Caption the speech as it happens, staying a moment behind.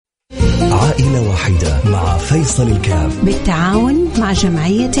عائلة واحدة مع فيصل الكاف بالتعاون مع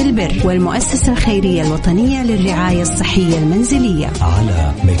جمعية البر والمؤسسة الخيرية الوطنية للرعاية الصحية المنزلية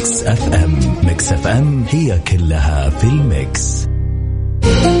على ميكس اف ام. ميكس اف ام هي كلها في الميكس.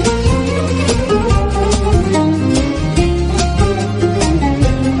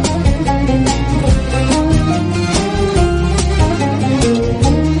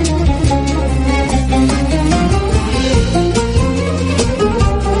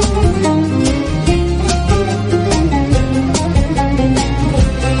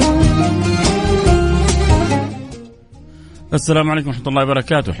 السلام عليكم ورحمة الله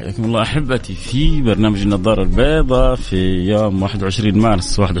وبركاته. حياكم الله أحبتي في برنامج النظارة البيضاء في يوم 21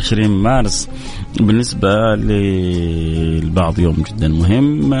 مارس. 21 مارس بالنسبة للبعض يوم جدا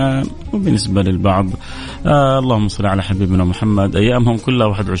مهم، وبالنسبة للبعض اللهم صل على حبيبنا محمد أيامهم كلها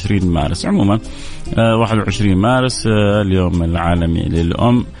 21 مارس. عموما 21 مارس اليوم العالمي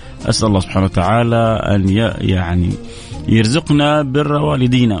للأم. أسأل الله سبحانه وتعالى أن يعني يرزقنا بر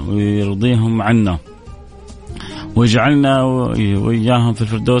والدينا ويرضيهم عنا ويجعلنا وإياهم في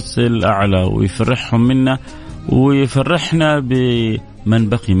الفردوس الأعلى ويفرحهم منا ويفرحنا بمن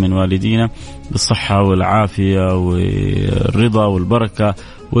بقي من والدينا بالصحة والعافية والرضا والبركة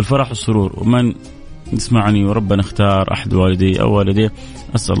والفرح والسرور. ومن يسمعني وربنا اختار أحد والدي أو والديه،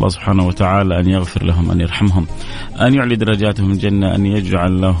 أسأل الله سبحانه وتعالى أن يغفر لهم، أن يرحمهم، أن يعلي درجاتهم الجنة، أن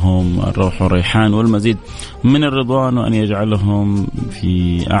يجعل لهم الروح والريحان والمزيد من الرضوان، وأن يجعلهم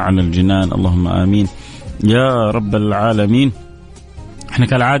في أعلى الجنان. اللهم آمين يا رب العالمين. احنا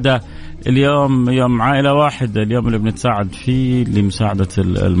كالعادة اليوم يوم عائلة واحدة، اليوم اللي بنتساعد فيه لمساعدة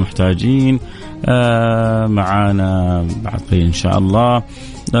المحتاجين. معانا بعد قليل إن شاء الله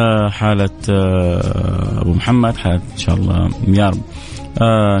حالة أبو محمد، حالة إن شاء الله يا رب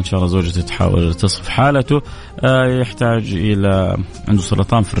إن شاء الله زوجته تحاول تصف حالته. يحتاج إلى عنده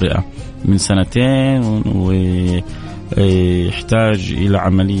سرطان في الرئة من 2 ويحتاج إلى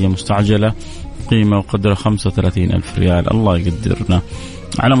عملية مستعجلة قيمة وقدره 35,000 ريال. الله يقدرنا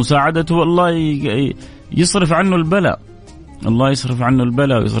على مساعدته، والله يصرف عنه البلاء، الله يصرف عنه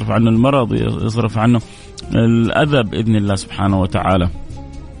البلاء ويصرف عنه المرض ويصرف عنه الأذى بإذن الله سبحانه وتعالى.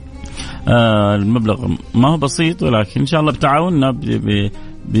 المبلغ ما هو بسيط، ولكن إن شاء الله بتعاوننا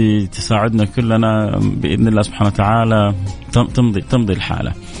بتساعدنا كلنا بإذن الله سبحانه وتعالى تمضي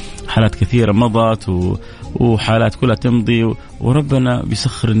الحالة. حالات كثيرة مضت وحالات كلها تمضي، وربنا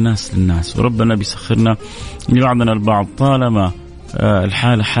بيسخر الناس للناس، وربنا بيسخرنا لبعضنا البعض. طالما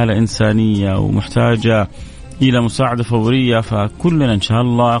الحالة حالة إنسانية ومحتاجة إلى مساعدة فورية، فكلنا إن شاء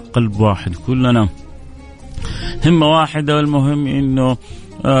الله قلب واحد، كلنا همة واحدة. والمهم إنه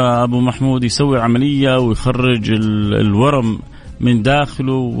أبو محمود يسوي عملية ويخرج الورم من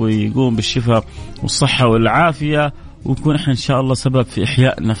داخله ويقوم بالشفاء والصحة والعافية، ويكون احنا ان شاء الله سبب في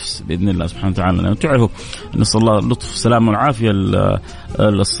احياء نفس باذن الله سبحانه وتعالى. لأنه تعرفوا نسال الله اللطف والسلامه والعافيه.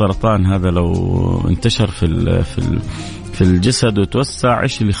 السرطان هذا لو انتشر في الجسد وتوسع،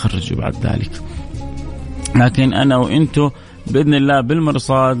 ايش اللي يخرجه بعد ذلك؟ لكن انا وانتم باذن الله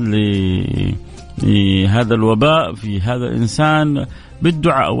بالمرصاد لهذا الوباء في هذا الانسان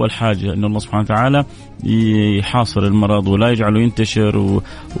بالدعاء. أول حاجة أن الله سبحانه وتعالى يحاصر المرض ولا يجعله ينتشر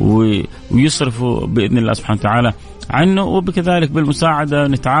ويصرفه بإذن الله سبحانه وتعالى عنه، وبكذلك بالمساعدة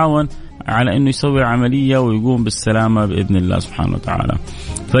نتعاون على أنه يسوي عملية ويقوم بالسلامة بإذن الله سبحانه وتعالى.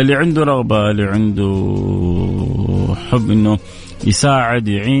 فاللي عنده رغبة، اللي عنده حب أنه يساعد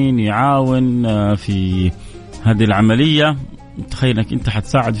يعين يعاون في هذه العملية، تخيل أنك أنت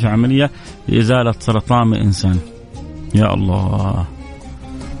حتساعد في عملية لإزالة سرطان من إنسان. يا الله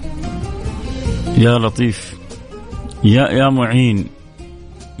يا لطيف يا معين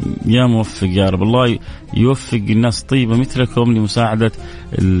يا موفق يا رب. الله يوفق الناس طيبة مثلكم لمساعدة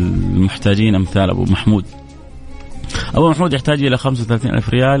المحتاجين أمثال أبو محمود. أبو محمود يحتاج إلى 35,000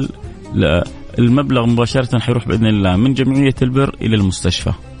 ريال. المبلغ مباشرة حيروح بإذن الله من جمعية البر إلى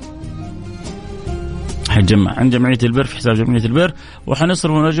المستشفى، حنجمع عن جمعية البر في حساب جمعية البر،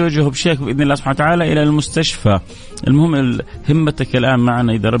 وحنصرف ونوجهه بشيك بإذن الله سبحانه وتعالى إلى المستشفى. المهم همتك الآن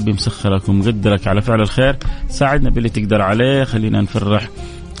معنا، إذا ربي مسخرك ومقدرك على فعل الخير ساعدنا باللي تقدر عليه، خلينا نفرح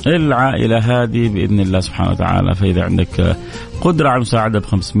العائلة هذه بإذن الله سبحانه وتعالى. فإذا عندك قدرة على المساعدة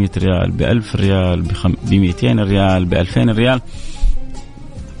ب500 ريال، ب1000 ريال، ب200 ريال، ب2000 ريال،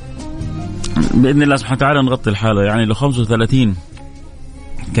 بإذن الله سبحانه وتعالى نغطي الحالة. يعني لو 35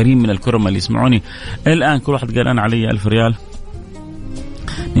 كريم من الكرم اللي يسمعوني الآن كل واحد قال أنا علي 1000 ريال،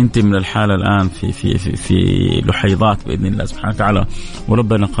 ننتهي من الحالة الآن في لحيضات بإذن الله سبحانه وتعالى.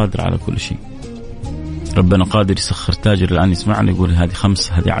 وربنا قادر على كل شيء، ربنا قادر يسخر تاجر الآن يسمعني يقول هذه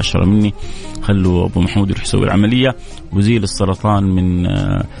 5 هذه 10 مني، خلوا أبو محمود يروح يسوي العملية ويزيل السرطان من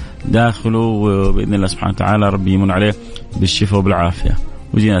داخله، وبإذن الله سبحانه وتعالى ربي يمن عليه بالشفاء وبالعافية.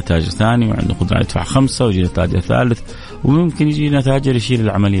 ويجينا تاجر ثاني وعنده قدرة يدفع 5، ويجينا تاجر ثالث، ويمكن يجينا تاجر يشيل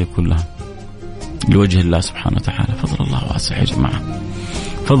العملية كلها لوجه الله سبحانه وتعالى. فضل الله واسع يا جماعة،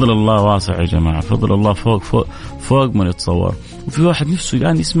 فضل الله واسع يا جماعة، فضل الله فوق فوق فوق ما نتصور. وفي واحد نفسه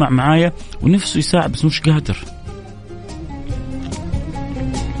الآن يسمع معايا ونفسه يساعد بس مش قادر.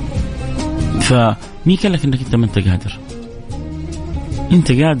 فمين قال لك انك انت ما انت قادر؟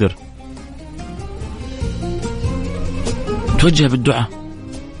 انت قادر. توجه بالدعاء،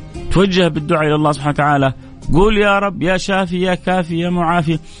 توجه بالدعاء الى الله سبحانه وتعالى. قول يا رب يا شافي يا كافي يا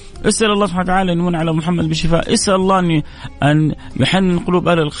معافي. اسأل الله سبحانه وتعالى أن يمن على محمد بالشفاء. اسأل الله أن يحنن قلوب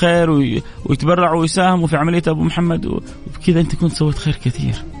أهل الخير ويتبرعوا ويساهموا في عملية أبو محمد، وبكذا أنت كنت سويت خير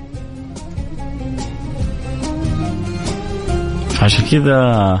كثير. فعشان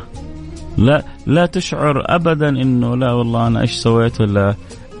كذا لا تشعر أبدا إنه لا والله أنا إيش سويت ولا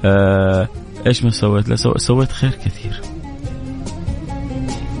إيش ما سويت. لا، سويت خير كثير.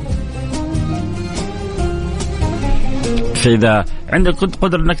 فإذا عندك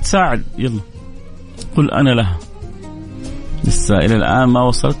قدرة أنك تساعد يلا قل أنا لها. لسه إلى الآن ما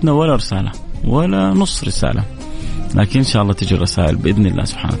وصلتنا ولا رسالة ولا نص رسالة، لكن إن شاء الله تجي رسائل بإذن الله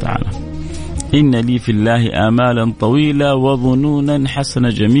سبحانه وتعالى. إن لي في الله آمالا طويلة وظنونا حسنة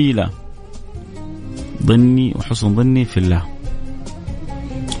جميلة. ظني وحسن ظني في الله،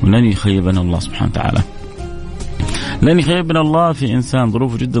 ولن يخيبنا الله سبحانه وتعالى. لن يخيبنا الله في إنسان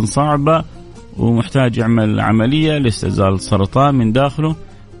ظروفه جدا صعبة ومحتاج يعمل عملية لاستئصال السرطان من داخله،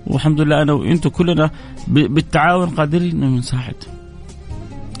 والحمد لله أنا وإنتو كلنا بالتعاون قادرين أن نساعد.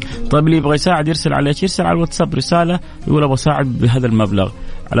 طيب اللي يبغى يساعد يرسل على يرسل على الواتساب رسالة يقول أبغى أساعد بهذا المبلغ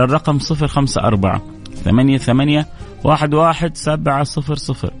على الرقم 054 88 11 700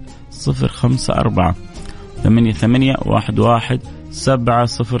 054 88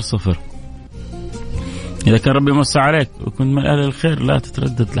 11 700. إذا كان ربي موسع عليك وكنت من أهل الخير لا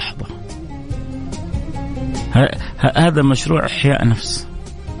تتردد لحظة. هذا مشروع إحياء نفس.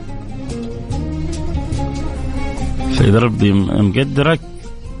 فإذا ربي مقدرك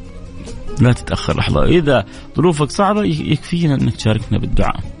لا تتأخر لحظة. إذا ظروفك صعبة يكفينا أنك تشاركنا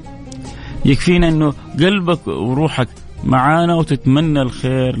بالدعاء، يكفينا أنه قلبك وروحك معانا وتتمنى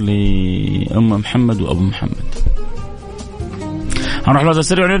الخير لأم محمد وأبو محمد. هنروح لحظة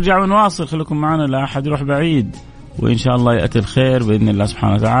سريع ونرجع ونواصل. خليكم معنا، لا أحد يروح بعيد، وإن شاء الله يأتي الخير بإذن الله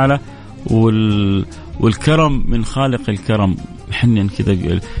سبحانه وتعالى. والكرم من خالق الكرم. حنن كذا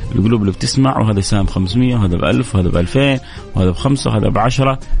القلوب اللي بتسمع، وهذا يساهم 500 وهذا ب1000 وهذا ب2000 وهذا ب5 وهذا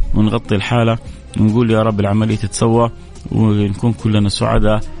ب10، ونغطي الحالة ونقول يا رب العملية تتسوى ونكون كلنا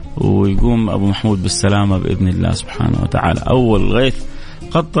سعداء، ويقوم أبو محمود بالسلامة بإذن الله سبحانه وتعالى. أول غيث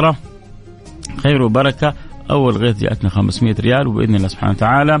قطرة خير وبركة، أول غيث جاءتنا 500 ريال، وبإذن الله سبحانه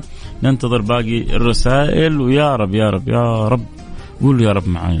وتعالى ننتظر باقي الرسائل. ويا رب يا رب يا رب قولوا يا رب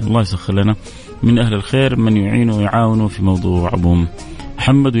معايا، الله يسخر لنا من أهل الخير من يعينوا ويعاونوا في موضوع أبو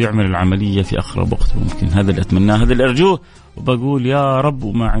محمد ويعمل العملية في أقرب وقت ممكن. هذا اللي أتمناه، هذا اللي أرجوه، وبقول يا رب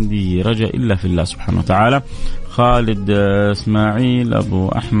وما عندي رجاء إلا في الله سبحانه وتعالى. خالد إسماعيل أبو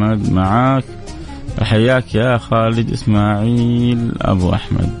أحمد معاك، حياك يا خالد إسماعيل أبو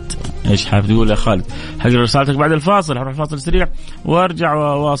أحمد. إيش حابب تقول يا خالد؟ هقرأ رسالتك بعد الفاصل. هروح فاصل سريع وارجع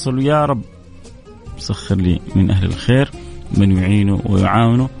وواصل. يا رب سخر لي من أهل الخير من يعينوا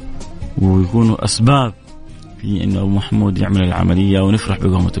ويعاونوا ويكونوا أسباب في أن أبو محمود يعمل العملية ونفرح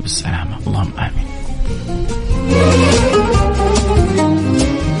بقومته بالسلامة. اللهم آمين.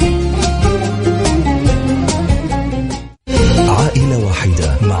 عائلة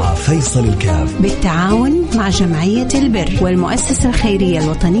واحدة مع فيصل الكاف بالتعاون مع جمعية البر والمؤسسة الخيرية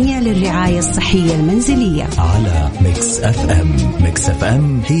الوطنية للرعاية الصحية المنزلية على ميكس اف ام. ميكس اف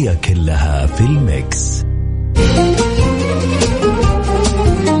ام هي كلها في الميكس.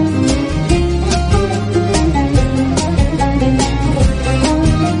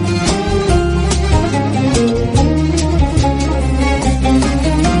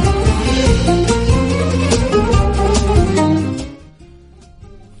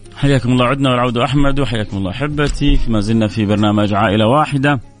 حياكم الله. عدنا والعود أحمد، وحياكم الله أحبتي. فيما زلنا في برنامج عائلة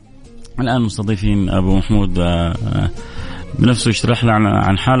واحدة. الآن مستضيفين أبو محمود بنفسه يشرح لنا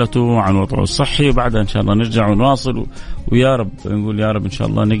عن حالته وعن وضعه الصحي، وبعدها إن شاء الله نرجع ونواصل. ويا رب نقول يا رب إن شاء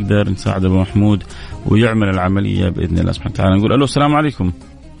الله نقدر نساعد أبو محمود ويعمل العملية بإذن الله سبحانه وتعالى. نقول ألو السلام عليكم.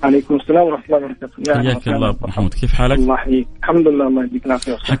 عليكم السلام ورحمة الله وبركاته. حياك الله أبو محمود، كيف حالك؟ الله يحييك. الحمد لله، الله يديك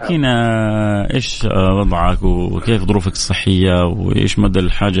العافية. حكينا إيش وضعك وكيف ظروفك الصحية وإيش مدى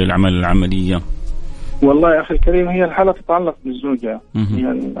الحاجة لعمل العملية. والله يا أخي الكريم، هي الحالة تتعلق بالزوجة.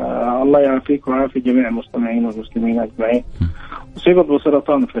 يعني الله يعافيك ويعافي جميع المستمعين والمسلمين أجمعين. أصيبت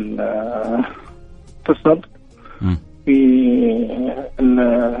بسرطان في الصدر، في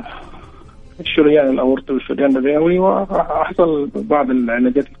الشريان الأورطي والشريان الرئوي، وحصل بعض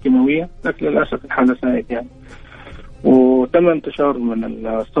العلاجات الكيماوية، لكن للأسف الحالة سائد يعني. وتم انتشار من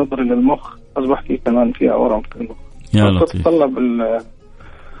الصدر للمخ، أصبح فيه كمان فيها ورم في المخ. يا لطيف. تتطلب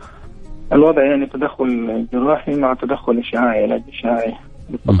الوضع يعني تدخل جراحي مع تدخل إشعاعي، علاج إشعاعي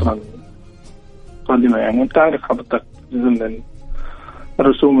بالفترة القادمة. يعني أنت عارف حضرتك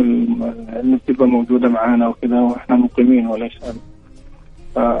الرسوم اللي بتبقى موجودة معانا وكده، وإحنا مقيمين وليس.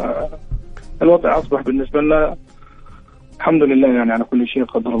 الوضع أصبح بالنسبة لنا الحمد لله يعني على كل شيء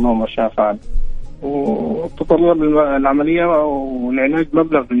قدر الله ما شاء فعل. وتطلب العملية والعلاج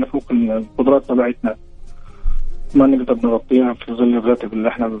مبلغ يفوق القدرات تبعتنا، ما نقدر نغطيها في ظل الراتب اللي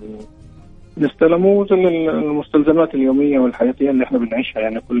احنا نستلمه وظل المستلزمات اليومية والحياتية اللي احنا بنعيشها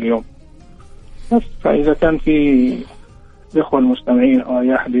يعني كل يوم. بس فإذا كان في الإخوة المستمعين أو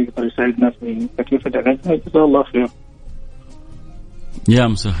أي أحد يقدر يساعدنا في تكلفة علاجنا، جزاه الله خير. يا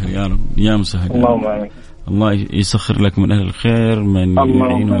مسهل يا رب، يا مسهل. اللهم آمين. الله يسخر لك من أهل الخير من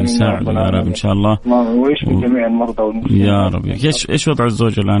يعين ويساعد يا رب إن شاء الله. ويشفي جميع المرضى والمسلمين يا رب. إيش وضع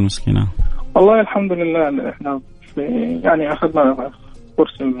الزوجة الآن مسكينة؟ والله الحمد لله إحنا يعني أخذنا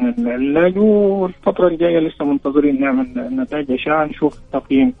كورس من العلاج، والفترة الجاية لسه منتظرين نعمل نتائج أشعة نشوف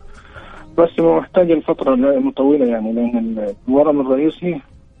التقييم، بس محتاج الفترة مطولة يعني، لأن الورم الرئيسي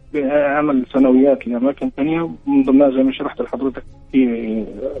عمل ثانويات لأماكن ثانية، من ضمنها زي ما شرحت لحضرتك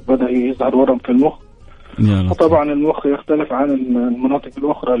بدأ يظهر ورم في المخ. وطبعا المخ يختلف عن المناطق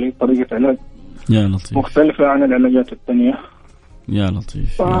الأخرى لطريقة علاج يا لطيف مختلفة عن العلاجات الثانية. يا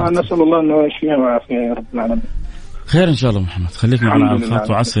لطيف. نسأل الله أنه يشفيها ويعافيها يا رب العالمين. خير إن شاء الله محمد، خليك معنا على الخط،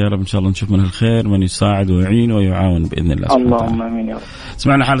 وعسى يا رب إن شاء الله نشوف من الخير من يساعد ويعين ويعاون بإذن الله. اللهم آمين يا رب.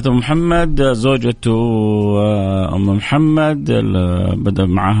 سمعنا حالة أم محمد، زوجته أم محمد بدأ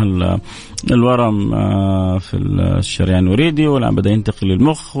معها الورم في الشريان الوريدي، والآن بدأ ينتقل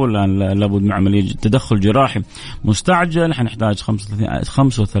للمخ، والآن لابد من عملية تدخل جراحي مستعجل. حنحتاج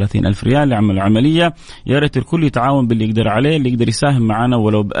 35 ألف ريال لعمل العملية. يا ريت الكل يتعاون باللي يقدر عليه، اللي يقدر يساهم معنا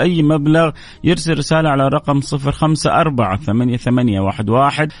ولو بأي مبلغ يرسل رسالة على رقم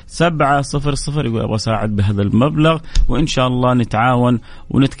 0548811700 يقول أبغى أساعد بهذا المبلغ، وإن شاء الله نتعاون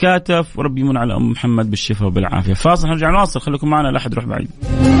ونتكاتف، وربي يمن على أم محمد بالشفاء وبالعافية. فاصل نرجع نواصل، خليكم معنا لا أحد يروح بعيد.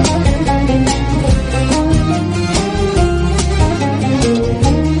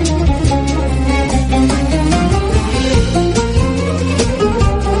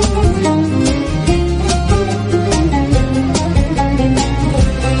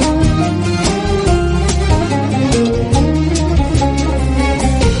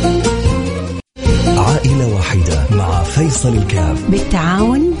 فيصل الكاف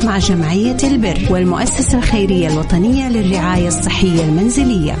بالتعاون مع جمعية البر والمؤسسة الخيرية الوطنية للرعاية الصحية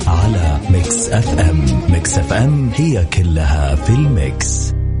المنزلية على ميكس اف ام. ميكس اف ام هي كلها في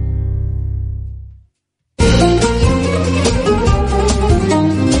الميكس.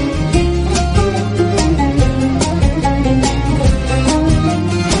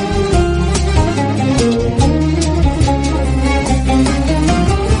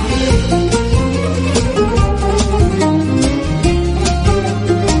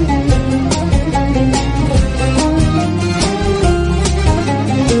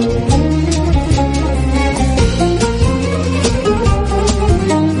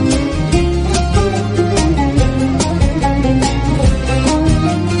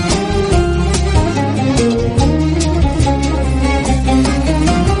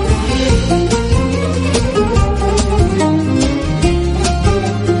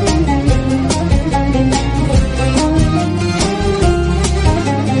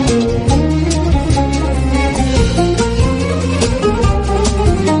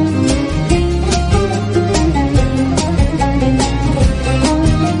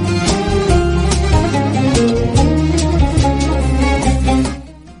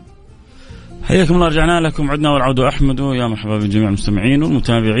 حياكم الله، رجعنا لكم، عدنا والعود أحمد، ويا مرحبا بجميع المستمعين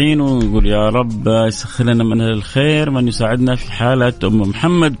والمتابعين، ونقول يا رب يسخر لنا من الخير من يساعدنا في حالة أم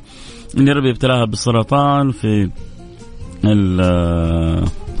محمد إن ربي ابتلاها بالسرطان في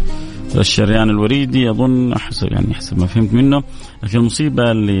الشريان الوريدي. أظن حسب ما فهمت منه، لكن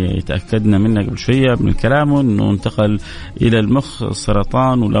المصيبة اللي تأكدنا منها قبل شوية من الكلام إنه انتقل إلى المخ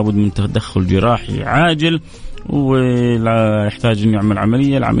السرطان، ولابد من تدخل جراحي عاجل، ويحتاج أن يعمل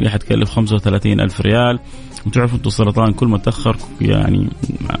عملية. العملية حتكلف 35 ألف ريال. وتعرفوا أنتم السرطان كل ما تأخر يعني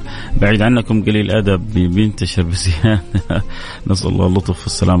بعيد عنكم قليل أدب بينتشر بزيادة. نسأل الله اللطف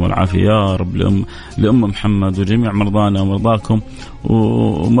والسلام والعافية يا رب لأم محمد وجميع مرضانا ومرضاكم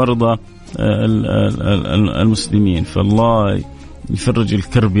ومرضى المسلمين. فالله يفرج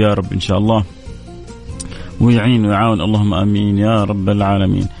الكرب يا رب إن شاء الله ويعين ويعاون، اللهم آمين يا رب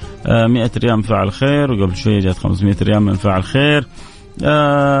العالمين. 100 ريال من فاعل خير، وقبل شوية جات 500 ريال من فاعل خير،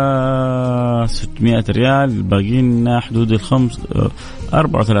 600 ريال، باقينا حدود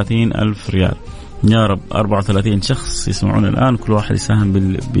 34 ألف ريال يا رب. 34 شخص يسمعون الآن، كل واحد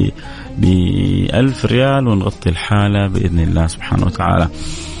يساهم ب1000 ريال ونغطي الحالة بإذن الله سبحانه وتعالى.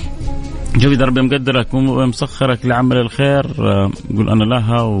 جوي ربي مقدرك ومسخرك لعمل الخير، قول أنا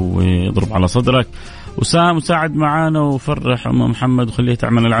لها ويضرب على صدرك وساهم وساعد معانا وفرح أم محمد وخليها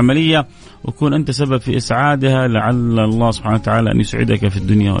تعمل العملية وكون أنت سبب في إسعادها، لعل الله سبحانه وتعالى أن يسعدك في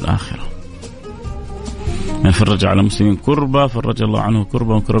الدنيا والآخرة. يعني فرج على المسلمين كربة فرج الله عنه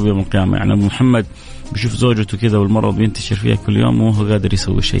كربة وكرب يوم القيامة. يعني أم محمد بيشوف زوجته كذا والمرض بينتشر فيها كل يوم وهو قادر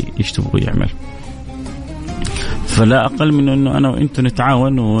يسوي شيء ايش تبغى يعمل. فلا أقل من أنه أنا وإنتم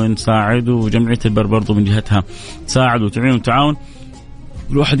نتعاون ونساعد، وجمعية البر برضو من جهتها تساعد وتعين وتعاون،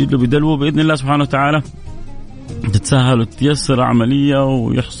 الواحد يدلو بدلوه بإذن الله سبحانه وتعالى تتسهل وتيسر عملية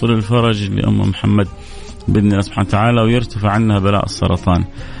ويحصل الفرج لأم محمد بإذن الله سبحانه وتعالى ويرتفع عنها بلاء السرطان.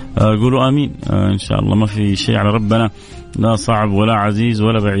 قولوا آمين إن شاء الله. ما في شيء على ربنا لا صعب ولا عزيز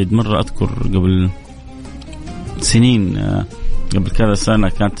ولا بعيد. مرة أذكر قبل سنين، قبل كذا سنة،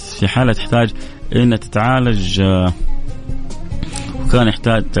 كانت في حالة تحتاج إنها تتعالج، وكان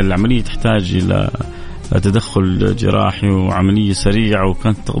يحتاج العملية تحتاج إلى تدخل جراحي وعملية سريعة،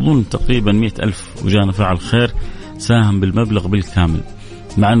 وكانت تظن تقريبا 100,000 وجانا فاعل خير ساهم بالمبلغ بالكامل.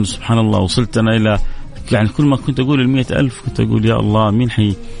 مع أنه سبحان الله وصلت أنا إلى يعني كل ما كنت أقول 100,000 كنت أقول يا الله مين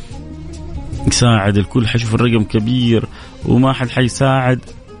حي يساعد، الكل حيشوف الرقم كبير وما حد حيساعد.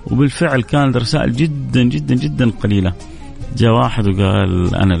 وبالفعل كانت رسائل جدا جدا جدا قليلة. جاء واحد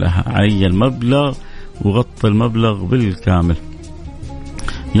وقال أنا لها علي المبلغ وغطى المبلغ بالكامل.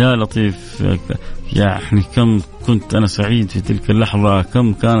 يا لطيف يعني كم كنت أنا سعيد في تلك اللحظة،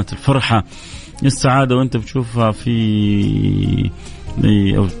 كم كانت الفرحة السعادة وأنت بتشوفها في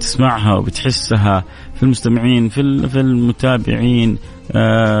أو تسمعها وبتحسها في المستمعين في المتابعين،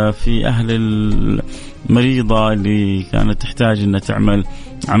 في أهل المريضة اللي كانت تحتاج أن تعمل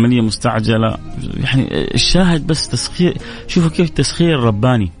عملية مستعجلة. يعني الشاهد بس تسخير، شوفوا كيف تسخير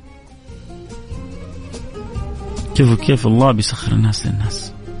رباني، شوفوا كيف الله بيسخر الناس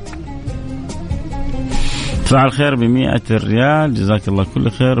للناس. فعل خير ب100 ريال، جزاك الله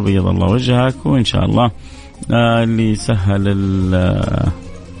كل خير، بيض الله وجهك، وإن شاء الله اللي يسهل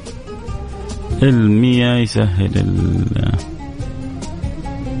 100 يسهل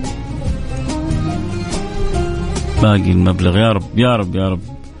باقي المبلغ يا رب يا رب يا رب.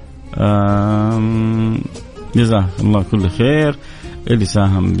 جزاك الله كل خير اللي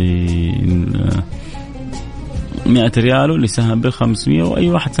ساهم ب100 ريال واللي ساهم ب500 وأي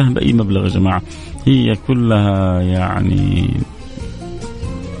واحد ساهم بأي مبلغ. يا جماعة هي كلها يعني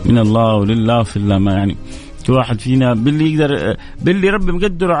من الله ولله في الله، ما يعني كل واحد فينا باللي يقدر باللي رب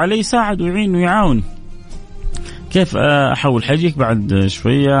مقدره عليه يساعد ويعين ويعاون. كيف أحول حجيك بعد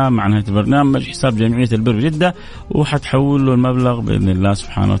شوية مع نهاية البرنامج حساب جمعية البر جدة وحتحول له المبلغ بإذن الله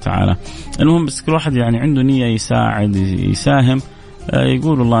سبحانه وتعالى. المهم بس كل واحد يعني عنده نية يساعد يساهم،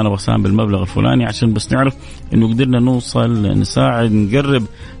 يقول الله أنا بساهم بالمبلغ الفلاني عشان بس نعرف إنه قدرنا نوصل نساعد نقرب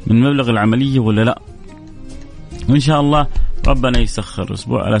من مبلغ العملية ولا لا. وإن شاء الله ربنا يسخر.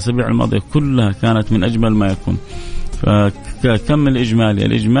 أسبوع الأسابيع الماضية كلها كانت من أجمل ما يكون. فكم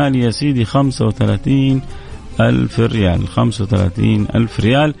الإجمالي يا سيدي 35,000 ريال. 35,000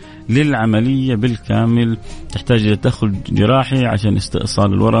 ريال للعملية بالكامل. تحتاج إلى تدخل جراحي عشان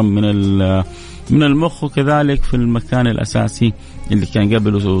استئصال الورم من المخ، وكذلك في المكان الأساسي اللي كان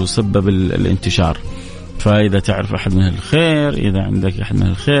قبله وسبب الانتشار. فإذا تعرف أحد من الخير، إذا عندك أحد من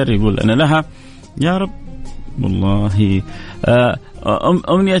الخير يقول أنا لها يا رب. والله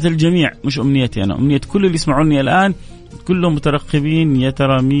أمنية الجميع، مش أمنيتي أنا، أمنية كل اللي يسمعوني الآن، كلهم مترقبين يا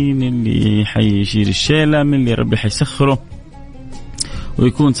ترى مين اللي حيشيل الشيلة، من اللي ربي حيسخره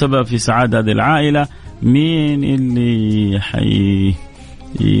ويكون سبب في سعادة هذه العائلة، مين اللي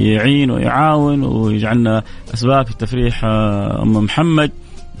يعين ويعاون ويجعلنا أسباب في تفريح أم محمد.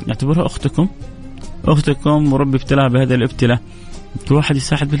 يعتبرها أختكم وربي ابتلاها بهذا الابتلاء. كل واحد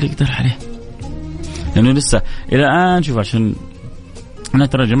يساعد باللي يقدر عليه، لأنه لسه إلى الآن شوف، عشان أنا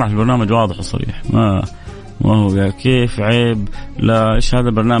ترى جماعة البرنامج واضح وصريح، ما هو كيف عيب لا إيش هذا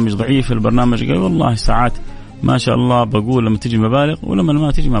برنامج ضعيف. البرنامج قال والله ساعات ما شاء الله بقول لما تيجي مبالغ ولما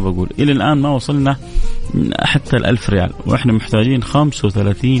ما تيجي ما بقول. إلى الآن ما وصلنا حتى 1000 ريال، وإحنا محتاجين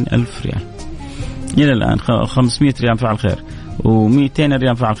 35,000 ريال إلى الآن. 500 ريال فعل خير، و200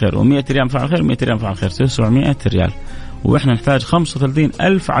 ريال فعل خير، و100 ريال فعل خير، 100 ريال فعل خير، 900 ريال. وإحنا نحتاج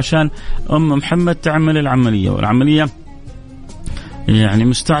 35,000 عشان أم محمد تعمل العملية. والعملية يعني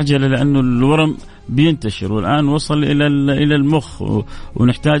مستعجلة لأنه الورم بينتشر، والآن وصل إلى المخ،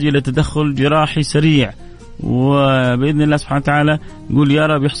 ونحتاج إلى تدخل جراحي سريع، وبإذن الله سبحانه وتعالى نقول يا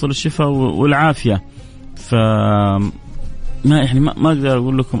رب يحصل الشفاء والعافية. ما أقدر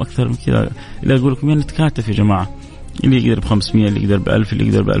أقول لكم أكثر من كذا، إلا أقول لكم نتكاتف يا جماعة، اللي يقدر ب500، اللي يقدر ب1000، اللي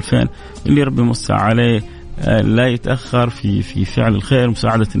يقدر ب2000، اللي ربي موسع عليه لا يتأخر في فعل الخير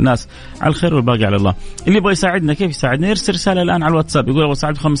ومساعدة الناس على الخير، والباقي على الله. اللي يبغى يساعدنا كيف يساعدنا؟ يرسل رسالة الآن على الواتساب يقول أبغى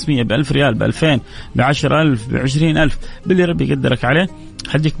أساعد ب500، ب1000 ريال، ب2000، ب10,000، ب20,000، باللي ربي يقدرك عليه.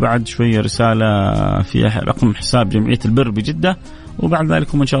 حديك بعد شوية رسالة فيها رقم حساب جمعية البر بجدة، وبعد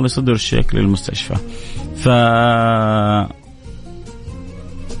ذلك إن شاء الله يصدر الشيك للمستشفى.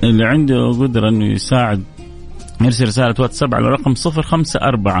 اللي عنده قدرة إنه يساعد يرسل رسالة واتساب على رقم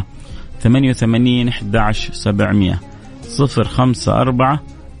 054 88 11 700 054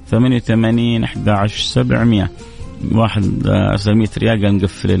 88 11 700. واحد أرسل 100 ريال قال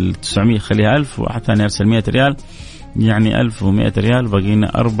نقفل 900 خليها 1000، وواحد ثاني أرسل 100 ريال يعني 1100 ريال،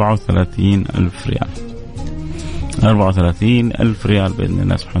 بقينا 34,000 ريال. 34,000 ريال بإذن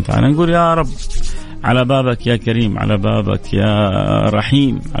الله سبحانه وتعالى. نقول يا رب على بابك يا كريم، على بابك يا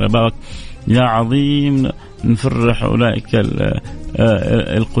رحيم، على بابك يا عظيم، نفرح أولئك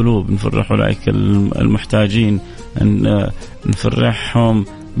القلوب، نفرح أولئك المحتاجين، نفرحهم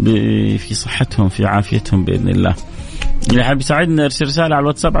في صحتهم، في عافيتهم بإذن الله. اللي حاب يساعدنا يرسل رسالة على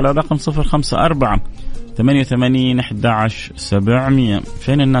الواتساب على رقم 054 88 11 700.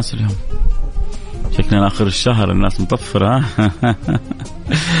 فين الناس اليوم؟ شكلنا آخر الشهر الناس مطفرة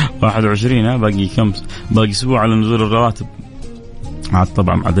 21 باقي كم؟ باقي أسبوع على نزول الرواتب، مع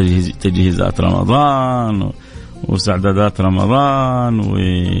طبعا مع تجهيزات رمضان واستعدادات رمضان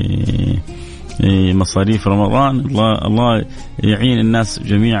ومصاريف رمضان. الله يعين الناس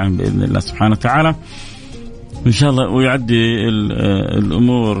جميعا بإذن الله سبحانه وتعالى إن شاء الله، ويعدي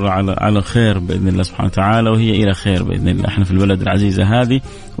الأمور على خير بإذن الله سبحانه وتعالى، وهي إلى خير بإذن الله. احنا في البلد العزيزة هذه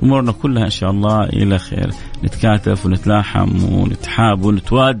أمورنا كلها إن شاء الله إلى خير، نتكاتف ونتلاحم ونتحاب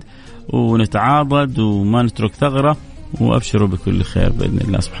ونتواد ونتعاضد وما نترك ثغرة، وأبشروا بكل خير بإذن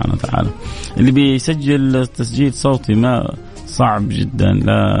الله سبحانه وتعالى. اللي بيسجل تسجيل صوتي ما صعب جدا،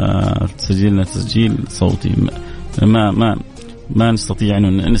 لا تسجلنا تسجيل صوتي ما نستطيع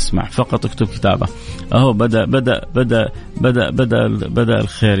أن نسمع، فقط اكتب كتابة. أهو بدأ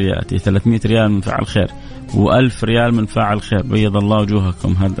الخير يأتي. 300 ريال من فعل خير، و1000 ريال من فاعل خير، بيض الله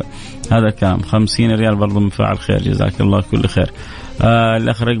وجوهكم. هذا كلام. 50 ريال برضو من فاعل خير، جزاك الله كل خير.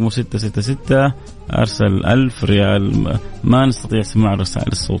 الأخ رقمه 666 أرسل 1000 ريال. ما نستطيع سماع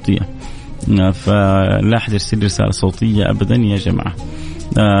الرسائل الصوتية، فلا أحد يرسل رسالة صوتية أبدا يا جماعة.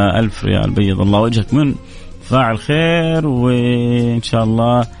 1000 ريال، بيض الله وجهك من فاعل خير، وإن شاء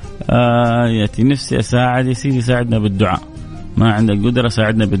الله يأتي. نفسي أساعد يا سيدي، ساعدنا بالدعاء. ما عندك قدرة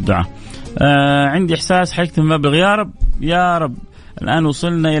ساعدنا بالدعاء. عندي إحساس حيكتم مبلغ. يا رب يا رب. الآن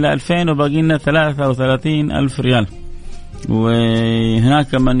وصلنا إلى 2000 وباقي لنا 33,000 ريال،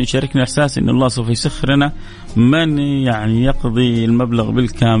 وهناك من يشاركنا إحساس إن الله سوف يسخرنا من يعني يقضي المبلغ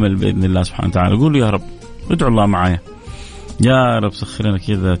بالكامل بإذن الله سبحانه وتعالى. قولوا يا رب، ادعوا الله معايا، يا رب سخر لنا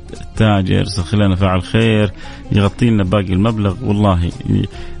كذا التاجر، سخر لنا فاعل خير يغطي لنا باقي المبلغ. والله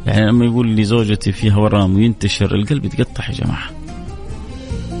يعني لما يقول لي زوجتي فيها ورم وينتشر القلب يتقطع يا جماعة.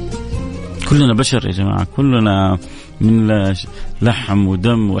 كلنا بشر يا جماعة، كلنا من لحم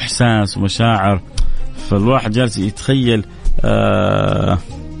ودم وإحساس ومشاعر. فالواحد جالس يتخيل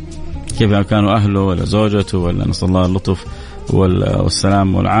كيف كانوا أهله ولا زوجته، ولا نسأل الله اللطف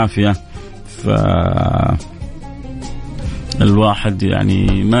والسلام والعافية. الواحد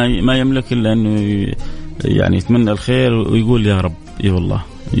يعني ما يملك إلا أنه يعني يتمنى الخير ويقول يا رب. اي والله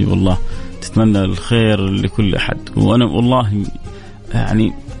اي والله تتمنى الخير لكل أحد. وأنا والله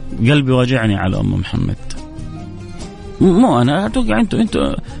يعني قلبي واجعني على أم محمد. مو أنا أتوقع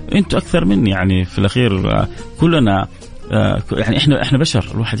أنتوا أكثر مني يعني. في الأخير كلنا يعني إحنا بشر.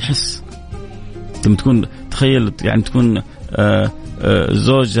 الواحد يحس لما تكون تخيل يعني تكون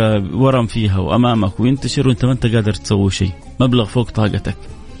زوجة ورم فيها وأمامك وينتشر وأنت ما أنت قادر تسوي شيء، مبلغ فوق طاقتك.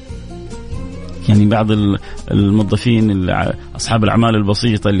 يعني بعض الموظفين أصحاب الأعمال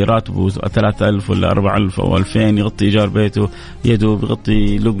البسيطة اللي راتبه 3,000 ولا 4,000 أو 2,000 يغطي إيجار بيته يدوب،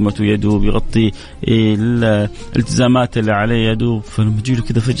 يغطي لقمته يدوب، يغطي الالتزامات اللي عليه يدوب. فلما يجيله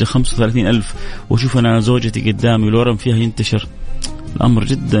كذا فجأة 35,000 وشوف أنا زوجتي قدامي الورم فيها ينتشر، الأمر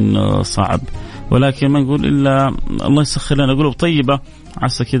جدا صعب. ولكن ما نقول إلا الله يسخر لنا قلوب طيبة،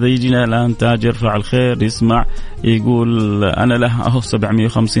 عسى كذا يجينا الآن تاجر فاعل خير يسمع يقول أنا له أهو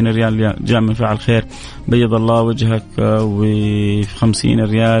 750 ريال جاء من فاعل خير، بيض الله وجهك، و50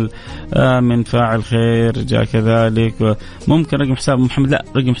 ريال من فاعل خير جاء كذلك. ممكن رقم حساب محمد، لا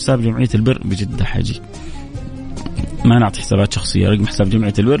رقم حساب جمعية البر بجدة حاجي، ما نعطي حسابات شخصية، رقم حساب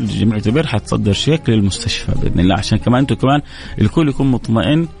جمعية البر. جمعية البر حتصدر شيك للمستشفى بإذن الله، عشان كمان أنتم كمان الكل يكون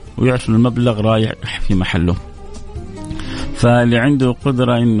مطمئن ويعرف المبلغ رايح في محله. فاللي عنده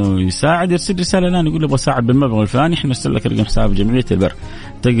قدرة إنه يساعد يرسل رسالة الآن يقول أبغى أساعد بالمبلغ الفلاني، إحنا نرسل لك رقم حساب جمعية البر.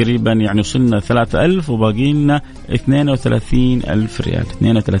 تقريبا يعني وصلنا 3000 وباقي لنا 32,000 ريال.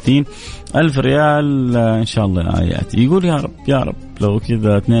 32,000 ريال إن شاء الله يأتي. يقول يا رب يا رب لو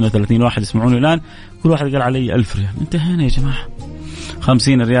كذا 32 واحد يسمعوني الآن كل واحد قال علي 1000 ريال، انتهينا يا جماعة.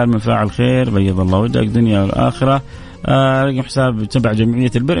 50 ريال من فاعل خير، بيض الله وجهك دنيا والآخرة. رقم حساب تبع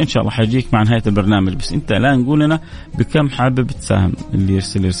جمعية البر إن شاء الله حيجيك مع نهاية البرنامج. بس أنت الآن قول لنا بكم حابب تساهم، اللي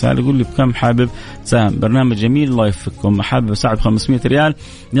يرسل رسالة يقول لي بكم حابب تساهم. برنامج جميل الله يوفقكم. حابب أساعد 500 ريال،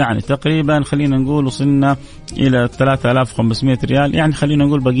 يعني تقريبا خلينا نقول وصلنا إلى 3500 ريال، يعني خلينا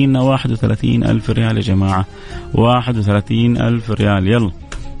نقول بقينا 31,000 ريال يا جماعة. 31,000 ريال. يلا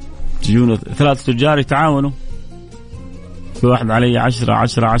تجون 3 تجار يتعاونوا، في واحد علي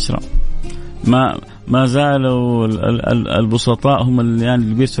 10. ما زالوا البسطاء هم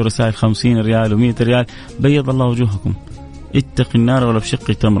اللي بيرسلوا رسائل 50 ريال و100 ريال. بيض الله وجوهكم، اتق النار ولا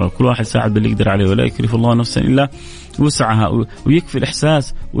بشق تمرة. كل واحد ساعد باللي يقدر عليه، ولا يكلف الله نفسا إلا وسعها. ويكفي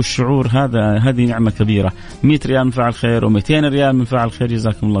الإحساس والشعور، هذه نعمة كبيرة. 100 ريال من فاعل خير و200 ريال من فاعل خير،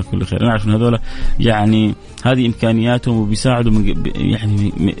 جزاكم الله كل خير. نعرف أن هذول يعني هذه إمكانياتهم وبيساعدوا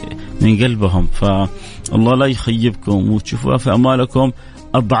يعني من قلبهم. فالله لا يخيبكم وتشوفوا في أموالكم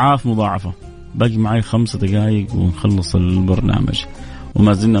أضعاف مضاعفة. باقي معي 5 دقائق ونخلص البرنامج،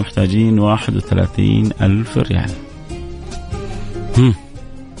 وما زلنا محتاجين 31,000 ريال.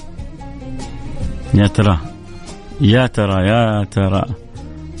 يا ترى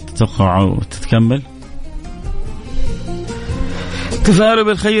تتوقع وتتكمل. تفاءلوا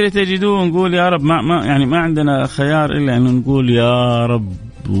بالخير تجدوه. نقول يا رب، ما عندنا خيار إلا أن نقول يا رب.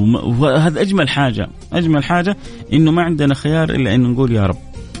 وهذا أجمل حاجة إنه ما عندنا خيار إلا أن نقول يا رب.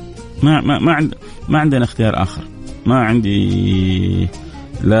 ما عندنا اختيار آخر. ما عندي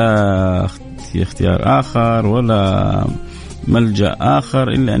لا اختيار آخر ولا ملجأ آخر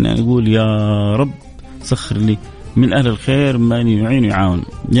إلا أن أقول يا رب سخر لي من أهل الخير من يعين ويعاون.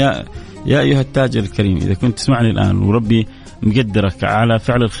 يا أيها التاجر الكريم، إذا كنت تسمعني الآن وربي مقدرك على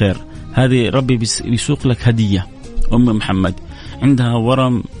فعل الخير، هذه ربي بيسوق لك هدية. أم محمد عندها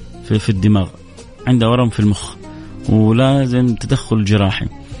ورم في الدماغ، عندها ورم في المخ، ولازم تدخل جراحي،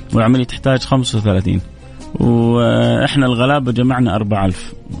 والعملية تحتاج 35، وإحنا الغلابة جمعنا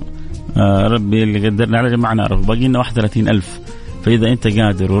 4,000. ربي اللي قدرنا على جمعنا 4، باقي لنا 31,000. فإذا أنت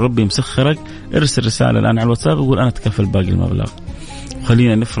قادر وربي مسخرك، ارسل رسالة الآن على الواتساب وقول أنا أتكفل باقي المبلغ.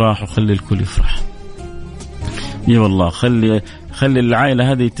 خلينا نفرح وخلي الكل يفرح. اي والله خلي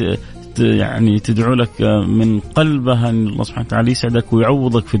العائلة هذه يعني تدعو لك من قلبها أن الله سبحانه وتعالى يسعدك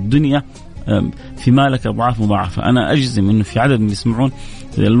ويعوضك في الدنيا في مالك أضعاف مضاعفة. أنا أجزم أنه في عدد من اللي يسمعون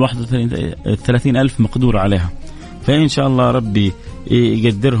 31,000 مقدور عليها. فإن شاء الله ربي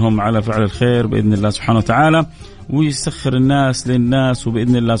يقدرهم على فعل الخير بإذن الله سبحانه وتعالى، ويسخر الناس للناس،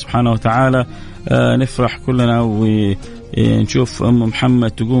 وبإذن الله سبحانه وتعالى نفرح كلنا ونشوف أم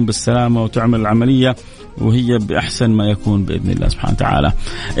محمد تقوم بالسلامة وتعمل العملية وهي بأحسن ما يكون بإذن الله سبحانه وتعالى.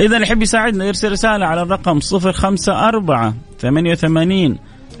 إذا نحب يساعدنا يرسل رسالة على الرقم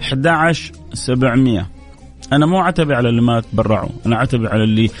 054-88-11-700. أنا مو عتبي على اللي ما تبرعوا، أنا عتبي على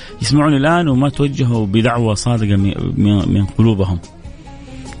اللي يسمعوني الآن وما توجهوا بدعوة صادقة من قلوبهم.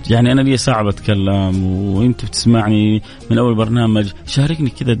 يعني أنا لي ساعة بتكلم وأنت بتسمعني من أول برنامج، شاركني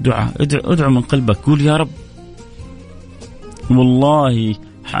كذا الدعاء، ادعو من قلبك، قول يا رب. والله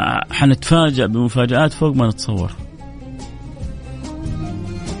حنتفاجأ بمفاجآت فوق ما نتصور.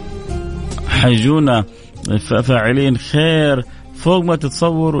 حيجونا فاعلين خير فوق ما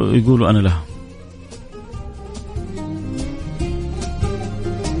تتصور ويقولوا أنا لها.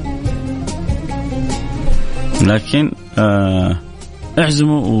 لكن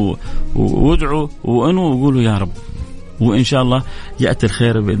اعزموا وادعوا وانوا وقولوا يا رب، وإن شاء الله يأتي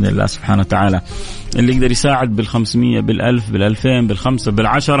الخير بإذن الله سبحانه وتعالى. اللي يقدر يساعد بال500 بال1000 بال2000 بال5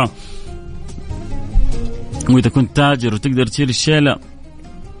 بال10، وإذا كنت تاجر وتقدر تشيل الشيلة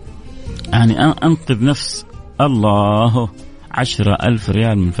يعني أنقذ نفس الله 10,000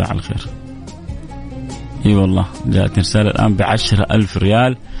 ريال من فاعل خير. اي والله جاءت رسالة الآن ب10,000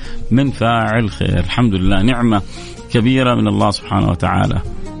 ريال من فاعل خير. الحمد لله، نعمة كبيرة من الله سبحانه وتعالى.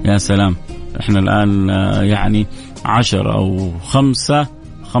 يا سلام، احنا الآن يعني 10 أو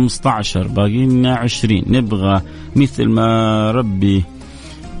 15 باقي لنا 20. نبغى مثل ما ربي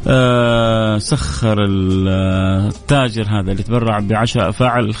سخر التاجر هذا اللي تبرع ب10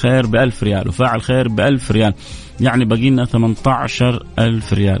 فاعل الخير ب1000 ريال وفاعل خير ب1000 ريال، يعني باقي لنا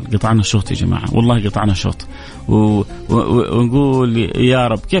 18,000 ريال. قطعنا شوط يا جماعة، والله قطعنا شوط. ونقول يا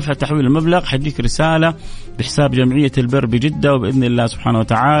رب كيف تحويل المبلغ؟ حديك رسالة بحساب جمعية البر بجدة، وبإذن الله سبحانه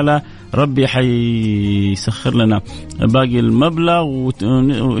وتعالى ربي حيسخر لنا باقي المبلغ،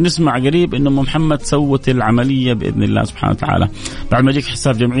 ونسمع قريب إن محمد سوت العملية بإذن الله سبحانه وتعالى. بعد ما يجيك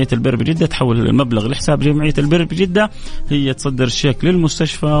حساب جمعية البر بجدة تحول المبلغ لحساب جمعية البر بجدة، هي تصدر الشيك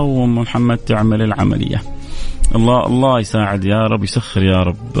للمستشفى ومحمد تعمل العملية. الله يساعد يا رب، يسخر يا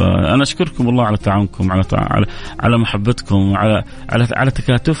رب. أنا أشكركم والله على تعاونكم، على محبتكم، على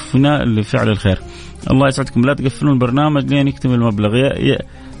تكاتفنا لفعل الخير. الله يسعدكم. لا تقفلون البرنامج لين يكتمل المبلغ.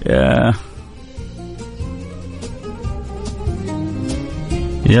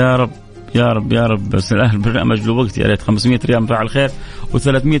 يا رب يا رب يا رب. بس الأهل البرنامج له وقت، يا ريت 500 ريال من فاعل خير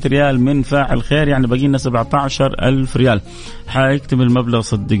و300 ريال من فاعل خير، يعني باقي لنا 17,000 ريال. حيكتب المبلغ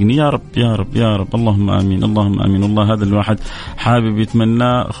صدقني. يا رب يا رب يا رب. اللهم آمين اللهم آمين. والله هذا الواحد حابب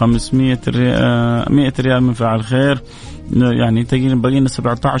يتمنى 500 100 ريال من فاعل خير، يعني باقي لنا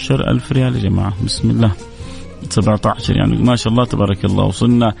 17,000 ريال يا جماعة. بسم الله. 17 يعني ما شاء الله تبارك الله.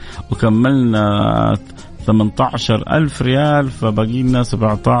 وصلنا وكملنا 18,000 ريال، فباقي لنا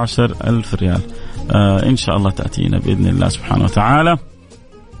 17,000 ريال. إن شاء الله تأتينا بإذن الله سبحانه وتعالى،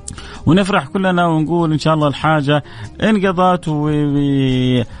 ونفرح كلنا ونقول إن شاء الله الحاجة انقضت،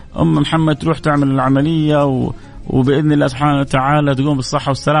 وأم محمد تروح تعمل العملية، وبإذن الله سبحانه وتعالى تقوم بالصحة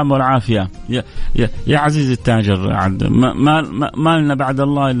والسلامة والعافية. يا عزيزي التاجر، ما لنا بعد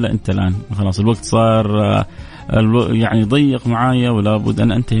الله إلا أنت الآن. خلاص الوقت صار يعني ضيق معايا، ولا بد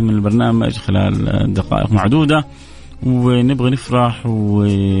أن أنتهي من البرنامج خلال دقائق معدودة، ونبغى نفرح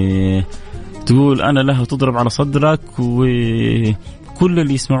وتقول أنا له تضرب على صدرك، وكل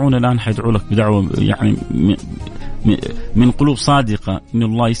اللي يسمعون الآن حيدعوا لك بدعوة يعني من قلوب صادقة إن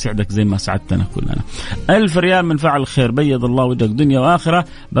الله يسعدك زي ما سعدتنا كلنا. 1000 ريال من فعل الخير، بيض الله وجهك دنيا وآخرة.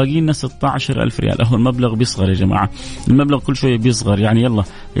 باقي لنا 16,000 ريال. أهو المبلغ بيصغر يا جماعة، المبلغ كل شوية بيصغر. يعني يلا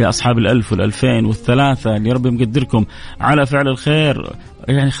يا أصحاب 1000 وال2000 وال3 اللي ربي مقدركم على فعل الخير،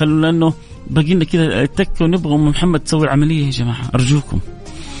 يعني خلونا أنه باقي لنا كذا التكة، ونبغى أم محمد تسوي العملية يا جماعة أرجوكم.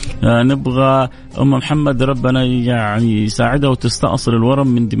 نبغى أم محمد ربنا يعني يساعدها وتستأصل الورم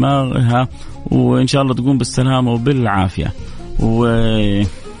من دماغها، وإن شاء الله تقوم بالسلامة وبالعافية.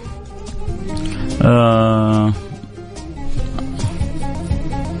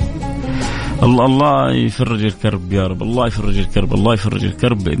 الله يفرج الكرب يا رب. الله يفرج الكرب، الله يفرج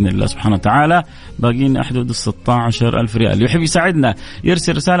الكرب بإذن الله سبحانه وتعالى. باقين أحدود 16,000 ريال. اللي يحب يساعدنا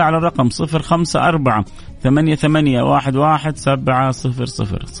يرسل رسالة على الرقم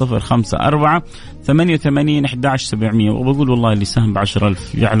 054-88-11-700 054-88-11-700. وبقول والله اللي ساهم ب10,000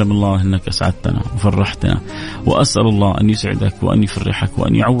 يعلم الله أنك أسعدتنا وفرحتنا، وأسأل الله أن يسعدك وأن يفرحك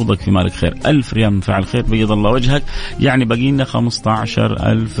وأن يعوضك في مالك خير. 1000 ريال من فعل خير، بيض الله وجهك، يعني باقينا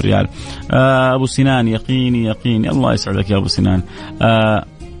 15,000 ريال. أبو سنان يقيني الله يسعدك يا أبو سنان.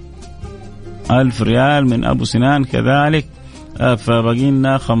 1000 ريال من أبو سنان كذلك،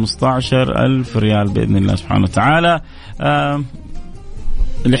 فبقينا 15,000 ريال بإذن الله سبحانه وتعالى.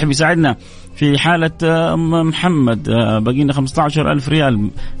 اللي يحب يساعدنا في حالة محمد بقينا 15,000 ريال،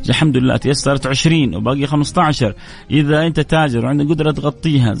 الحمد لله تيسرت 20 وباقي 15. إذا أنت تاجر وعندك قدرة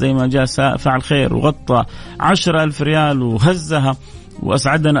تغطيها زي ما جاء فعل خير وغطى 10,000 ريال وهزها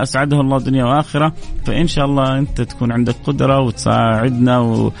وأسعدنا أسعده الله دنيا وآخرة، فإن شاء الله أنت تكون عندك قدرة وتساعدنا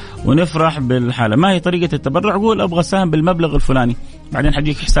ونفرح بالحالة. ما هي طريقة التبرع؟ قول أبغى سهم بالمبلغ الفلاني، بعدين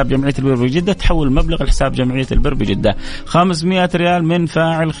حديك حساب جمعية البر بجدة، تحول المبلغ لحساب جمعية البر بجدة. 500 ريال من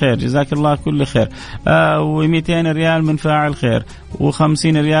فاعل خير، جزاك الله كل خير. و200 ريال من فاعل خير، و50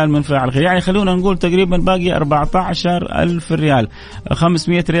 ريال من فاعل خير، يعني خلونا نقول تقريبا باقي 14,000 ريال.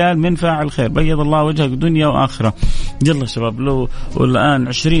 500 ريال من فاعل خير، بيض الله وجهك دنيا وآخرة. يلا شباب، لو والآن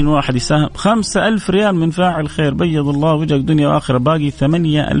 20 واحد يساهم 5,000 ريال من فاعل خير، بيض الله وجهك دنيا وآخرة، باقي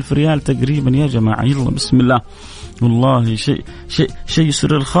 8,000 ريال تقريبا يا جماعة. يلا بسم الله. والله شيء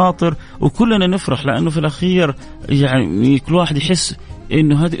يسر الخاطر، وكلنا نفرح، لأنه في الأخير يعني كل واحد يحس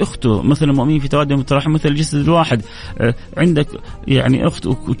إنه هذه أخته، مثلا مؤمنين في توادهم وتراحم مثل الجسد الواحد. عندك يعني أخت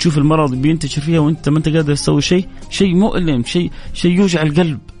وتشوف المرض بينتشر فيها وأنت ما أنت قادر تسوي شيء مؤلم، شيء يوجع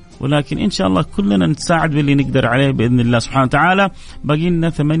القلب. ولكن إن شاء الله كلنا نتساعد باللي نقدر عليه بإذن الله سبحانه وتعالى. باقي لنا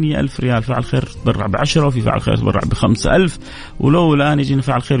 8,000 ريال. فعل خير تبرع ب10 وفي فعل خير تبرع ب5,000. ولو الآن يجينا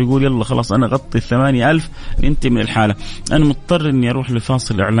فعل خير يقول يلا خلاص أنا غطي 8,000 ننتهي من الحالة. أنا مضطر إني أروح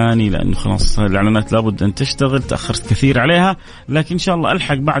لفاصل إعلاني لأنه خلاص الإعلانات لابد أن تشتغل، تأخرت كثير عليها، لكن إن شاء الله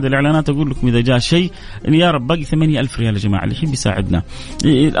ألحق بعد الإعلانات أقول لكم إذا جاء شيء. إن يا رب باقي 8,000 ريال يا جماعة اللي يحب يساعدنا،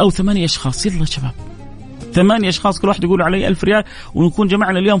 أو 8 أشخاص. يلا شباب 8 أشخاص كل واحد يقول علي 1000 ريال ونكون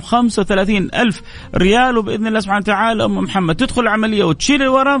جمعنا اليوم 35,000 ريال. وبإذن الله سبحانه وتعالى أم محمد تدخل العملية وتشيل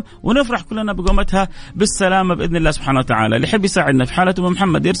الورم ونفرح كلنا بقومتها بالسلامة بإذن الله سبحانه وتعالى. اللي يحب يساعدنا في حالة أم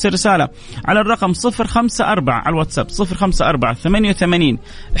محمد يرسل رسالة على الرقم 054 على الواتساب 054 88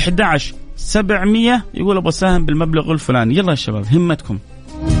 11 700 يقول أبو ساهم بالمبلغ الفلاني. يلا يا شباب همتكم.